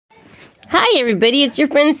Hi everybody, it's your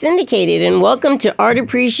friend Syndicated, and welcome to Art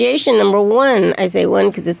Appreciation #1. I say one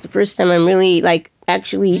because it's the first time I'm really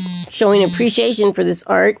actually showing appreciation for this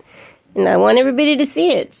art, and I want everybody to see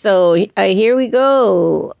it. So here we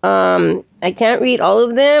go. I can't read all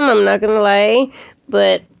of them, I'm not gonna lie,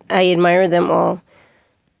 but I admire them all.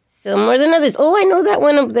 Some more than others. Oh, I know that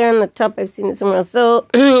one up there on the top. I've seen it somewhere else. So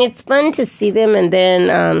it's fun to see them, and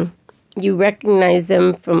then you recognize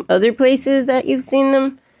them from other places that you've seen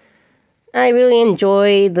them. I really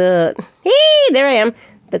enjoy the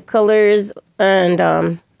colors and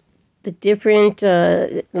the different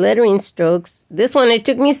lettering strokes. This one, it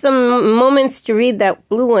took me some moments to read that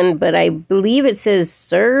blue one, but I believe it says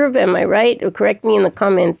serve. Am I right? Or correct me in the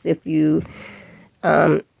comments if you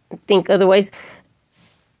think otherwise.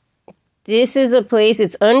 This is a place,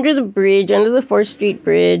 it's under the bridge, under the 4th Street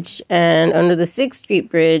Bridge, and under the 6th Street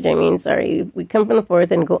Bridge. We come from the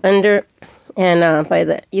 4th and go under, and by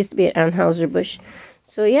the, used to be at Anhauser-Busch.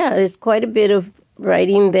 So yeah, there's quite a bit of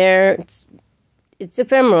writing there. It's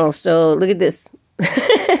ephemeral, so look at this.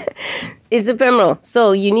 It's ephemeral,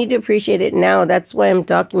 so you need to appreciate it now. That's why I'm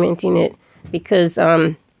documenting it, because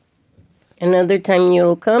another time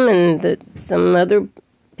you'll come and some other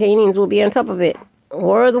paintings will be on top of it.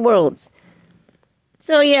 War of the Worlds.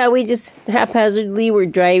 So yeah, we just haphazardly were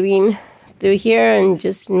driving through here and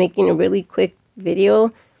just making a really quick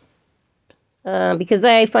video because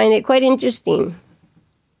I find it quite interesting.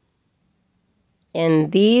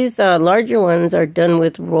 And these larger ones are done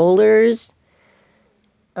with rollers.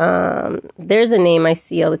 There's a name I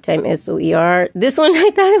see all the time, SOER. This one,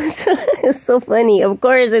 I thought it was so funny. Of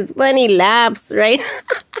course, it's funny laughs, right?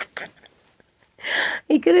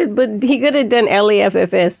 He could have done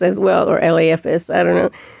LAFFS as well, or LAFS, I don't know.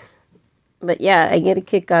 But yeah, I get a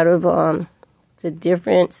kick out of the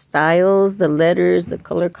different styles, the letters, the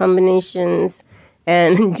color combinations,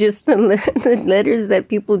 and just the letters that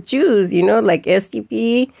people choose, you know, like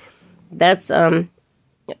STP. That's and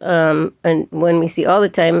when we see all the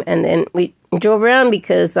time. And then we drove around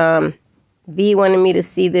because V wanted me to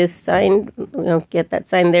see this sign, get that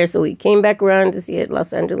sign there, so we came back around to see it,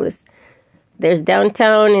 Los Angeles. There's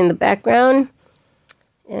downtown in the background,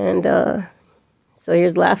 and so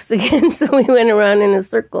here's laughs again. So we went around in a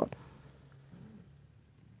circle.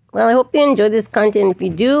 Well, I hope you enjoyed this content. If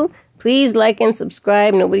you do, please like and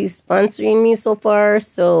subscribe. Nobody's sponsoring me so far,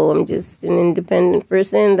 so I'm just an independent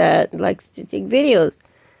person that likes to take videos.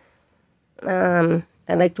 I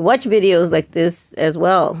like to watch videos like this as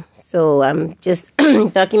well, so I'm just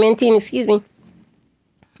documenting, excuse me,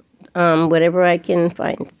 whatever I can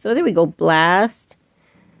find. So there we go. Blast,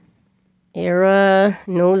 Era,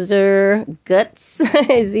 Noser, Guts.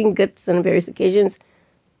 I've seen Guts on various occasions.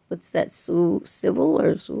 What's that? Civil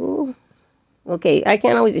or Sue? Okay, I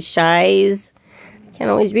can't always shies. Can't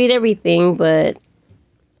always read everything, but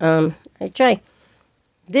I try.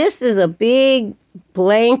 This is a big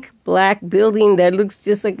blank black building that looks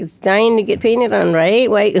just like it's dying to get painted on,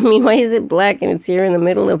 right? Why is it black and it's here in the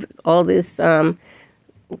middle of all this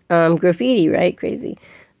graffiti, right? Crazy.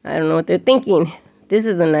 I don't know what they're thinking. This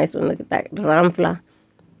is a nice one. Look at that. Ramfla.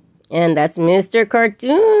 And that's Mr.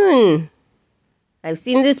 Cartoon. I've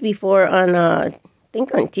seen this before on, I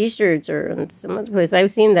think on t-shirts or on some other place.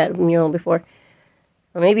 I've seen that mural before.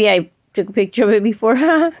 Or maybe I took a picture of it before.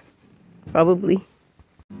 Probably.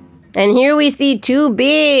 And here we see Too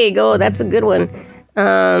Big. Oh, that's a good one.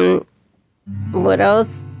 What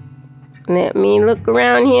else? Let me look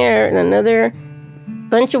around here. Another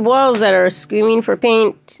bunch of walls that are screaming for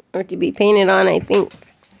paint or to be painted on, I think.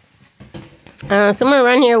 Somewhere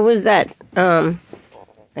around here, what was that?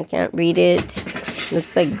 I can't read it.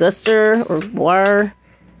 Looks like Gusser or War.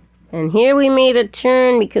 And here we made a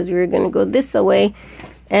turn because we were going to go this way.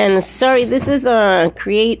 And sorry, this is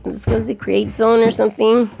Create Zone or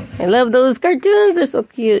something. I love those cartoons. They're so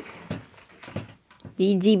cute.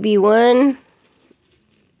 BGB1.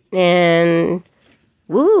 And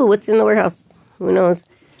woo, what's in the warehouse? Who knows?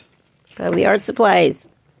 Probably art supplies.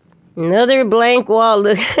 Another blank wall.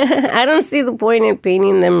 Look, I don't see the point in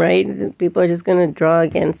painting them, right? People are just going to draw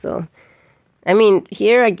again. So, I mean,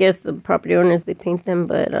 here, I guess the property owners, they paint them.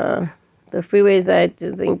 But the freeways, I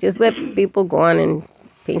think, just let people go on and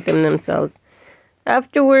paint them themselves.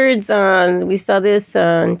 Afterwards, we saw this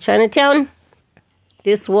in Chinatown.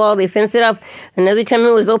 This wall, they fenced it off. Another time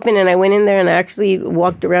it was open, and I went in there and I actually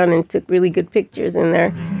walked around and took really good pictures in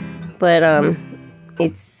there. But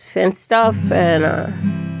it's fenced off, and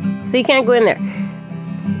so you can't go in there.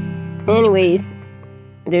 Anyways,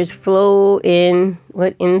 there's flow in,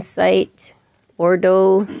 Insight,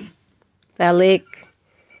 Ordo, Phallic,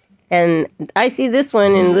 And I see this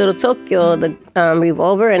one in Little Tokyo, the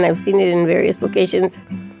revolver, and I've seen it in various locations.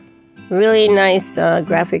 Really nice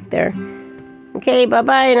graphic there. Okay,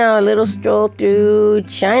 bye-bye now. A little stroll through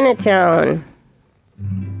Chinatown.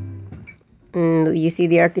 And you see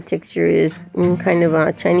the architecture is kind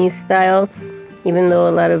of Chinese style, even though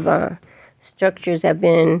a lot of structures have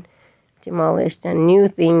been demolished and new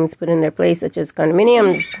things put in their place, such as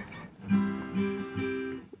condominiums.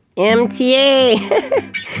 MTA!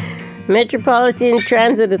 Metropolitan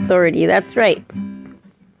Transit Authority, that's right.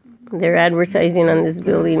 They're advertising on this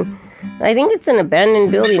building. I think it's an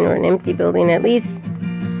abandoned building or an empty building at least.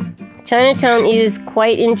 Chinatown is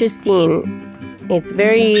quite interesting. It's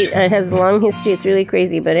it has a long history. It's really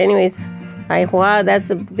crazy. But anyways, Aihua, that's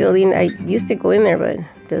a building. I used to go in there, but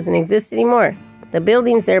it doesn't exist anymore. The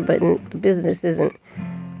building's there, but the business isn't.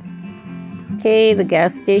 Okay, the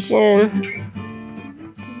gas station.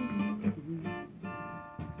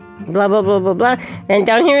 Blah, blah, blah, blah, blah. And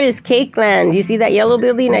down here is Cake Land. You see that yellow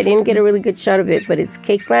building? I didn't get a really good shot of it, but it's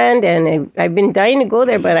Cake Land, and I've been dying to go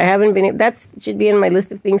there, but I haven't been. That should be in my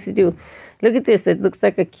list of things to do. Look at this. It looks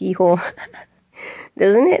like a keyhole.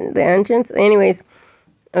 Doesn't it? The entrance. Anyways.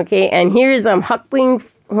 Okay, and here's Hop Wing.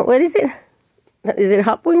 What is it? Is it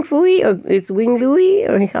Hop Wing Fui? Or it's Wing Louie?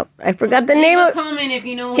 Or I forgot the name. Make a comment if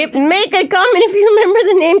you know. Make a comment if you remember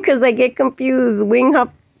the name, because I get confused. Wing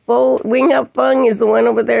Hop Fung is the one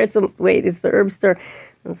over there. It's the herb store.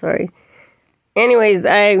 I'm sorry. Anyways,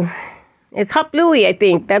 it's Hop Louie, I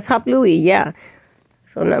think. That's Hop Louie, yeah.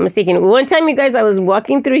 If I'm not mistaken. One time, you guys, I was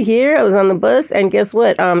walking through here. I was on the bus, and guess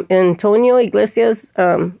what? Antonio Iglesias,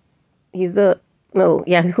 Julio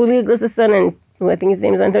Iglesias' son, and I think his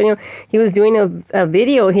name is Antonio. He was doing a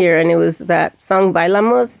video here, and it was that song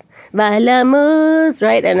Bailamos. Bailamos,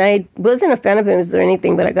 right? And I wasn't a fan of him or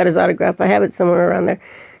anything, but I got his autograph. I have it somewhere around there.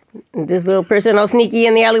 This little person all sneaky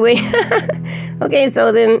in the alleyway. Okay,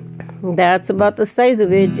 so then that's about the size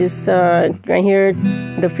of it. Just right here,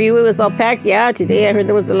 the freeway was all packed. Yeah, today I heard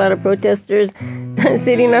there was a lot of protesters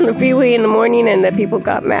sitting on the freeway in the morning, and the people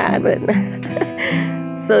got mad. But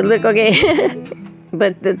so look, okay,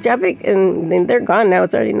 but the traffic, and they're gone now.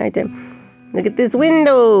 It's already nighttime. Look at this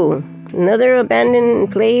window. Another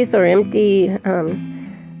abandoned place or empty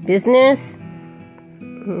business.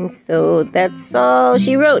 So that's all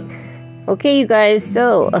she wrote. Okay, you guys,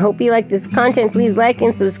 so I hope you like this content. Please like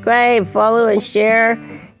and subscribe, follow and share,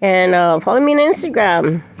 and follow me on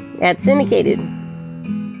Instagram at Syndicated.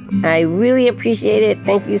 I really appreciate it.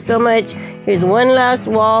 Thank you so much. Here's one last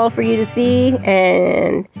wall for you to see,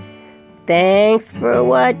 and thanks for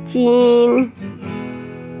watching.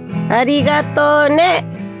 Arigato ne!